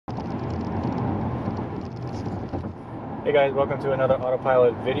Hey guys, welcome to another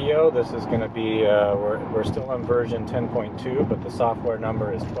Autopilot video. This is going to be, we're still on version 10.2, but the software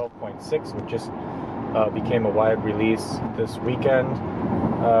number is 12.6, which just became a wide release this weekend.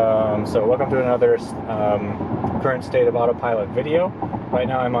 So welcome to another current state of Autopilot video. Right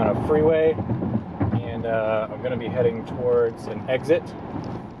now I'm on a freeway, and I'm going to be heading towards an exit.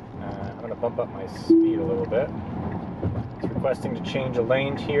 I'm going to bump up my speed a little bit. It's requesting to change a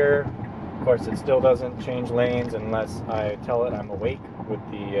lane here. Of course, it still doesn't change lanes unless I tell it I'm awake with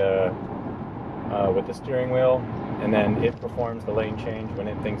the steering wheel, and then it performs the lane change when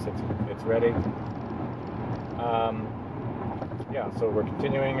it thinks it's ready. Yeah, so we're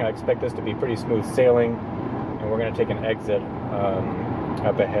continuing. I expect this to be pretty smooth sailing, and we're going to take an exit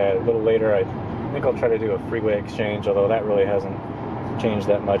up ahead. A little later, I think I'll try to do a freeway exchange, although that really hasn't changed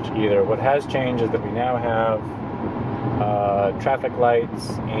that much either. What has changed is that we now have traffic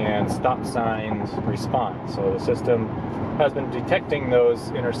lights and stop signs response. So the system has been detecting those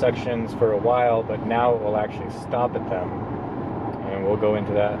intersections for a while, but now it will actually stop at them, and we'll go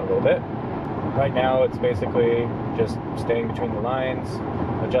into that in a little bit. Right now it's basically just staying between the lines,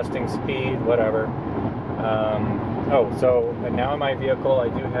 adjusting speed, whatever. So now in my vehicle I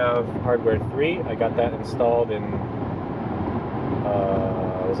do have hardware 3. I got that installed in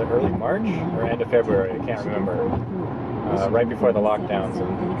was it early March or end of February? I can't remember. Right before the lockdowns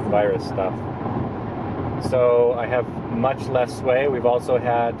and virus stuff. So I have much less sway. We've also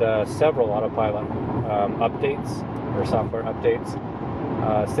had several Autopilot updates or software updates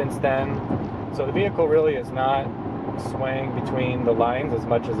since then. So the vehicle really is not swaying between the lines as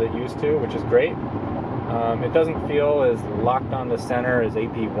much as it used to, which is great. It doesn't feel as locked on the center as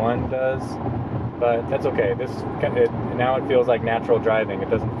AP1 does, but that's okay. Now it feels like natural driving. It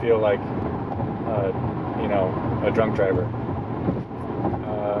doesn't feel like a drunk driver.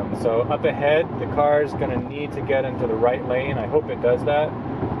 So up ahead, the car is going to need to get into the right lane. I hope it does that.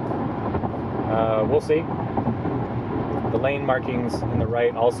 We'll see. The lane markings in the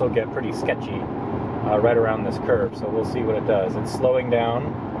right also get pretty sketchy right around this curve, so we'll see what it does. It's slowing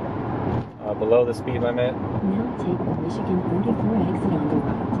down below the speed limit. Now take the Michigan 44 exit on the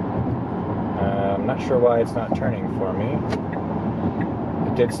right. I'm not sure why it's not turning for me.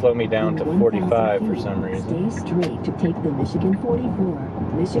 It did slow me down to 45 for some reason. Stay straight to take the Michigan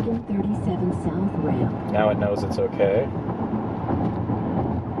 44, Michigan 37 South ramp. Now it knows it's okay.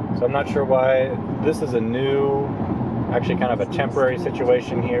 So I'm not sure why. This is a new, actually kind of a temporary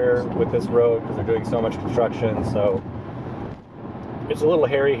situation here with this road because they're doing so much construction. So it's a little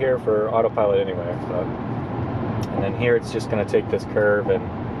hairy here for Autopilot anyway. And then here it's just going to take this curve and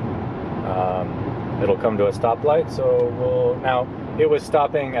it'll come to a stoplight. So now it was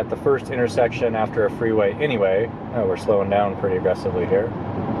stopping at the first intersection after a freeway anyway. Oh, we're slowing down pretty aggressively here.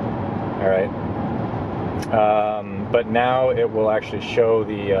 All right. But now it will actually show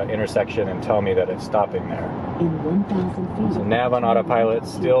the intersection and tell me that it's stopping there. In 1,000 feet. So nav on Autopilot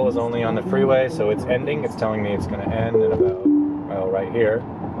still is only on the freeway, so it's ending. It's telling me it's going to end in about, well, right here.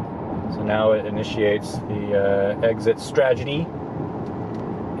 So now it initiates the exit strategy,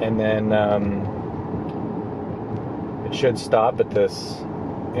 and then it should stop at this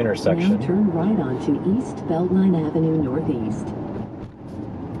intersection. Now turn right onto East Beltline Avenue Northeast.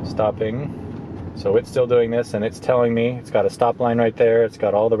 Stopping. So it's still doing this, and it's telling me it's got a stop line right there. It's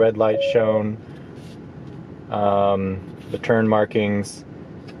got all the red lights shown, the turn markings,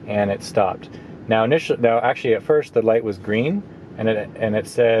 and it stopped. Now actually at first the light was green, and it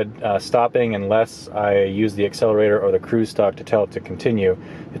said stopping unless I use the accelerator or the cruise stalk to tell it to continue.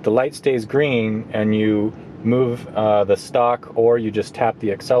 If the light stays green and you move the stalk or you just tap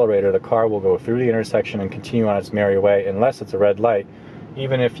the accelerator, the car will go through the intersection and continue on its merry way unless it's a red light.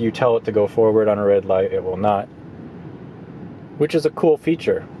 Even if you tell it to go forward on a red light, it will not, which is a cool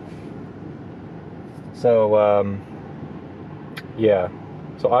feature. So yeah,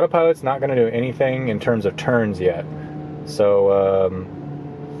 so Autopilot's not going to do anything in terms of turns yet. So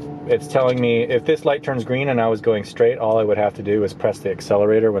it's telling me if this light turns green and I was going straight, all I would have to do is press the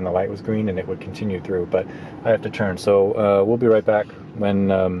accelerator when the light was green and it would continue through, but I have to turn. So we'll be right back when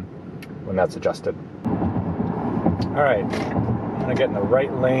that's adjusted. All right, I'm gonna get in the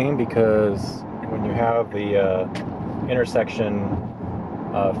right lane because when you have the intersection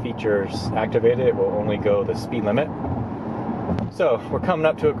features activated, it will only go the speed limit. So we're coming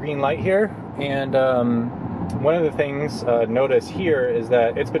up to a green light here, and one of the things notice here is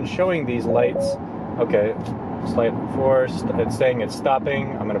that it's been showing these lights. Okay, slight force, it's saying it's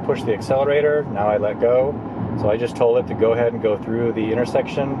stopping. I'm going to push the accelerator. Now I let go. So I just told it to go ahead and go through the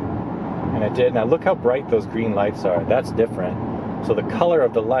intersection, and it did. Now look how bright those green lights are. That's different. So the color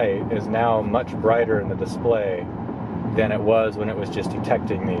of the light is now much brighter in the display than it was when it was just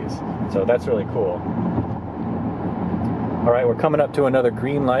detecting these. So that's really cool. All right, we're coming up to another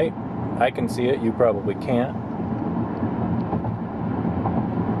green light. I can see it, you probably can't.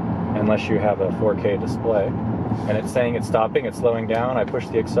 Unless you have a 4K display. And it's saying it's stopping, it's slowing down. I push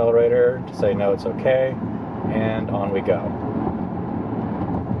the accelerator to say no, it's okay, and on we go.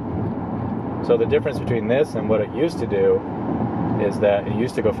 So the difference between this and what it used to do is that it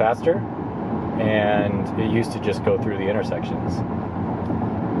used to go faster, and it used to just go through the intersections.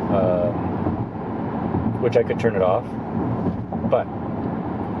 Which I could turn it off. But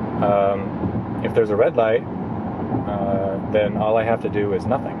if there's a red light, then all I have to do is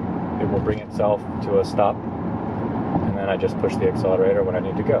nothing. It will bring itself to a stop, and then I just push the accelerator when I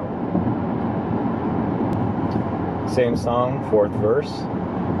need to go. Same song, fourth verse.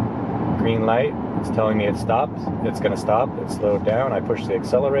 Green light, it's telling me it stopped. It's going to stop. It's slowed down. I push the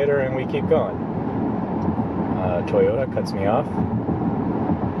accelerator and we keep going. Toyota cuts me off.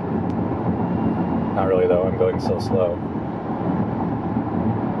 Not really though, I'm going so slow.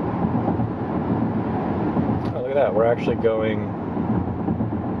 Oh, look at that, we're actually going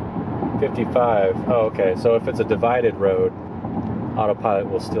 55. Oh, okay, so if it's a divided road, Autopilot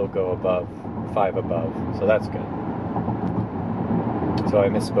will still go above, 5 above, so that's good. So I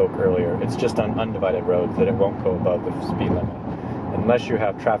misspoke earlier. It's just on undivided roads that it won't go above the speed limit. Unless you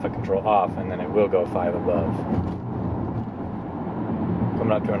have traffic control off, and then it will go 5 above.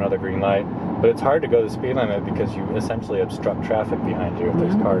 Coming up to another green light. But it's hard to go the speed limit because you essentially obstruct traffic behind you if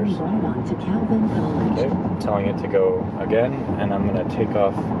there's cars. Right on to Calvin College. Okay, telling it to go again, and I'm going to take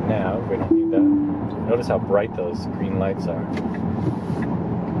off now. We don't need that. Notice how bright those green lights are.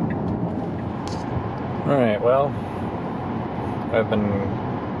 Alright, well, I've been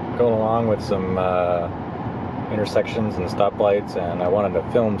going along with some intersections and stoplights, and I wanted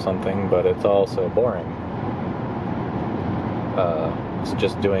to film something, but it's all so boring. It's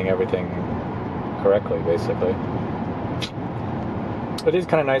just doing everything correctly, basically. It is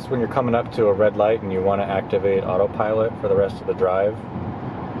kind of nice when you're coming up to a red light and you want to activate Autopilot for the rest of the drive.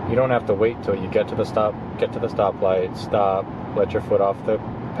 You don't have to wait till you get to the stoplight, stop, let your foot off the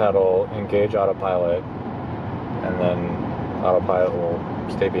pedal, engage Autopilot, and then Autopilot will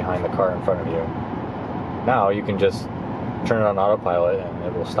stay behind the car in front of you. Now you can just turn it on Autopilot and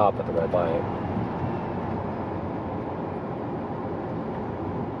it will stop at the red light.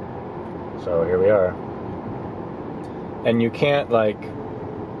 So here we are. And you can't like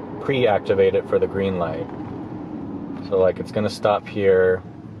pre-activate it for the green light. So like it's gonna stop here,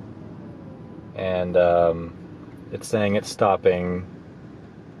 and it's saying it's stopping.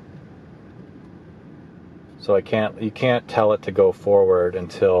 So you can't tell it to go forward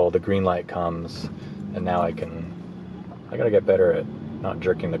until the green light comes, and now I gotta get better at not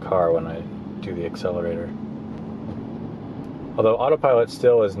jerking the car when I do the accelerator. Although Autopilot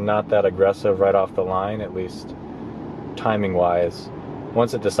still is not that aggressive right off the line, at least timing wise.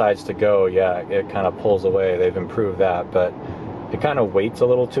 Once it decides to go, yeah, it kind of pulls away. They've improved that, but it kind of waits a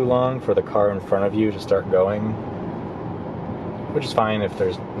little too long for the car in front of you to start going, which is fine if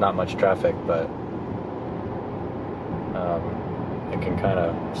there's not much traffic, but it can kind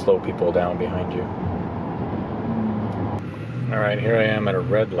of slow people down behind you. Alright, here I am at a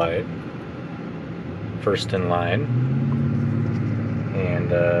red light, first in line,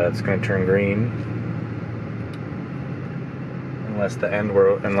 and it's going to turn green unless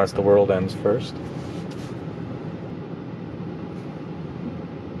the world ends first.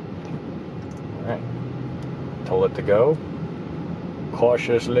 Alright, told it to go.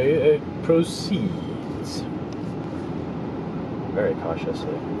 Cautiously it proceeds. Very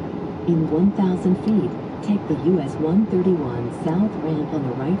cautiously. In 1,000 feet, take the US 131 south ramp on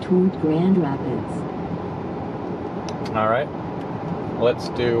the right toward Grand Rapids. Alright, let's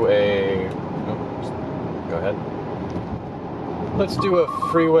do a... Oops, go ahead. Let's do a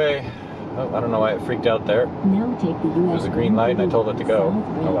freeway... Oh, I don't know why it freaked out there. Now take the US It was a green light and I told it to go. south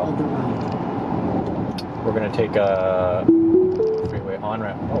ramp Oh well. on the right. We're going to take a freeway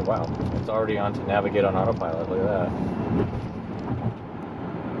on-ramp. Oh wow, it's already on to navigate on Autopilot. Look at that.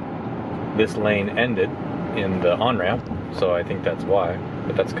 This lane ended in the on-ramp, so I think that's why,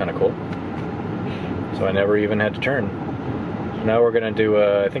 but that's kind of cool. So I never even had to turn. So now we're going to do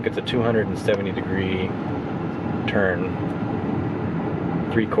I think it's a 270 degree turn,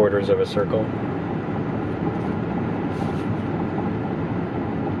 3/4 of a circle.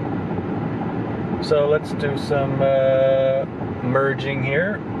 So let's do some merging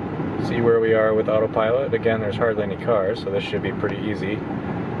here, see where we are with Autopilot. Again, there's hardly any cars, so this should be pretty easy.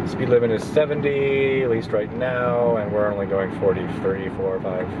 Speed limit is 70, at least right now, and we're only going 40, 34,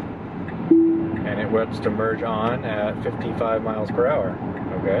 5. and it wants to merge on at 55 miles per hour.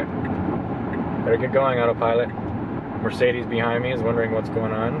 Okay. Better get going, Autopilot. Mercedes behind me is wondering what's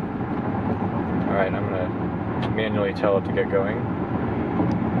going on. Alright, I'm gonna manually tell it to get going.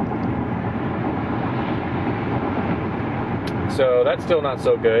 So that's still not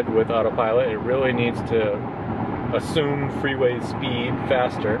so good with Autopilot. It really needs to assume freeway speed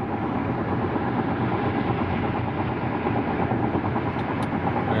faster.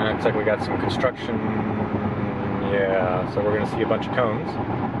 Looks like we got some construction. Yeah, so we're going to see a bunch of cones.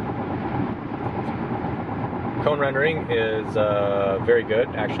 Cone rendering is very good,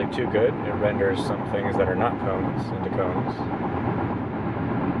 actually too good. It renders some things that are not cones into cones.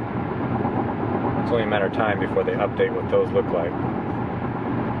 It's only a matter of time before they update what those look like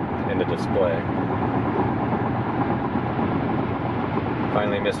in the display.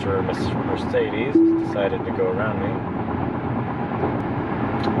 Finally, Mr. Mercedes decided to go around me.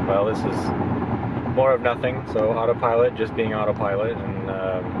 Well, this is more of nothing, so Autopilot just being Autopilot and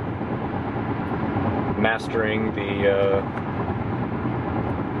mastering the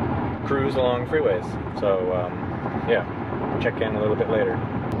cruise along freeways. So, yeah, check in a little bit later.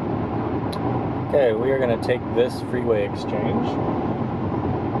 Okay, we are going to take this freeway exchange.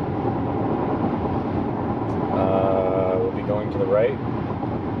 We'll be going to the right,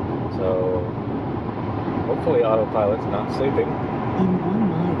 so hopefully Autopilot's not sleeping. In 1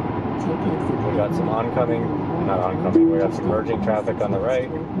 mile, take exit. We got some oncoming, not oncoming, we got some merging traffic on the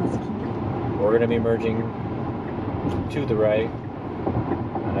right. We're going to be merging to the right,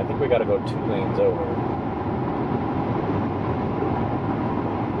 and I think we got to go 2 lanes over.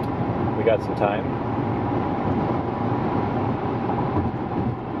 We got some time.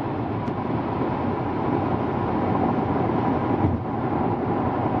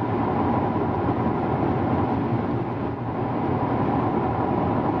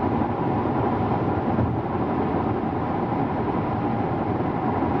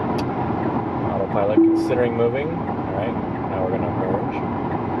 Autopilot considering moving. Alright, now we're going to merge.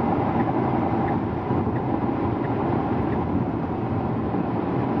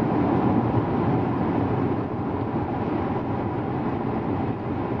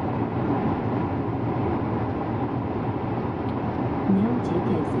 Now take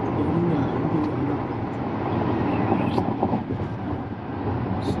exit 89 beyond.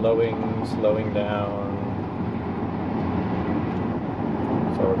 Slowing down.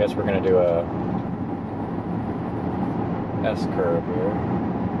 So I guess we're going to do a S-curve here.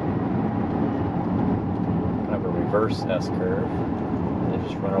 Kind of a reverse S-curve. And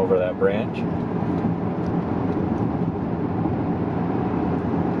just run over that branch.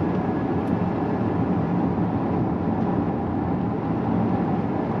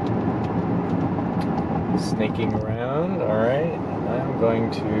 Snaking around, alright. And I'm going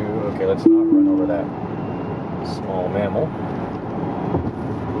to, okay, let's not run over that small mammal.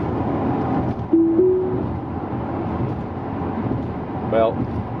 Well,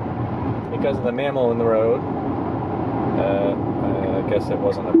 because of the mammal in the road, I guess it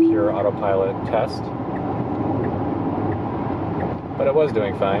wasn't a pure Autopilot test, but it was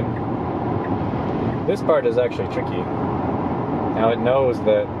doing fine. This part is actually tricky. Now it knows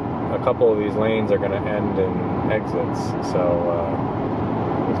that a couple of these lanes are going to end in exits, so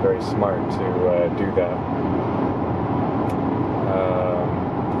it's very smart to do that.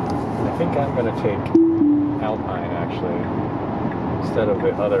 I think I'm going to take Alpine actually, instead of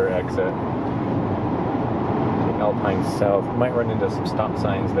the other exit. Take Alpine South. We might run into some stop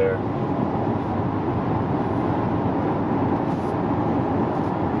signs there.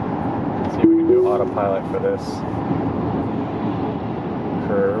 Let's see if we can do Autopilot for this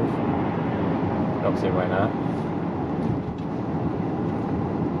curve. Don't see why not.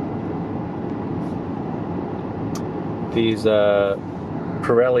 These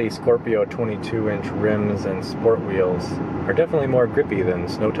Pirelli Scorpio 22-inch rims and sport wheels are definitely more grippy than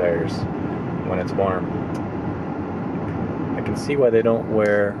snow tires when it's warm. I can see why they don't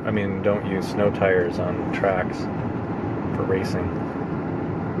use snow tires on tracks for racing.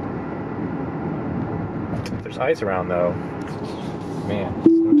 If there's ice around though, man,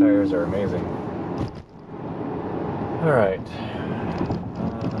 snow tires are amazing. Alright.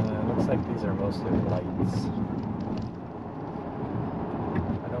 Looks like these are mostly lights.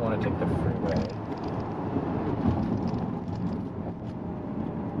 I don't want to take the freeway.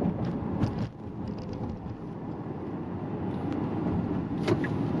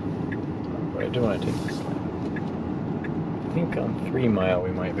 But I do want to take this one. I think on 3 Mile we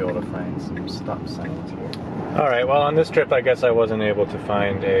might be able to find some stop signs here. Alright, well on this trip I guess I wasn't able to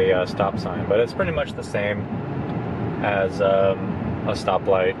find a stop sign, but it's pretty much the same as a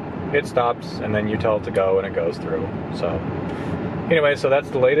stoplight it stops, and then you tell it to go, and it goes through. So anyway, so that's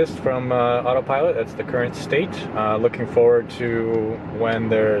the latest from Autopilot. That's the current state. Looking forward to when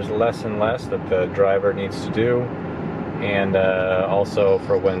there's less and less that the driver needs to do, and also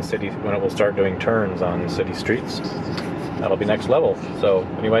for when it will start doing turns on city streets. That'll be next level. So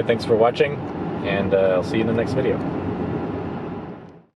anyway, thanks for watching, and I'll see you in the next video.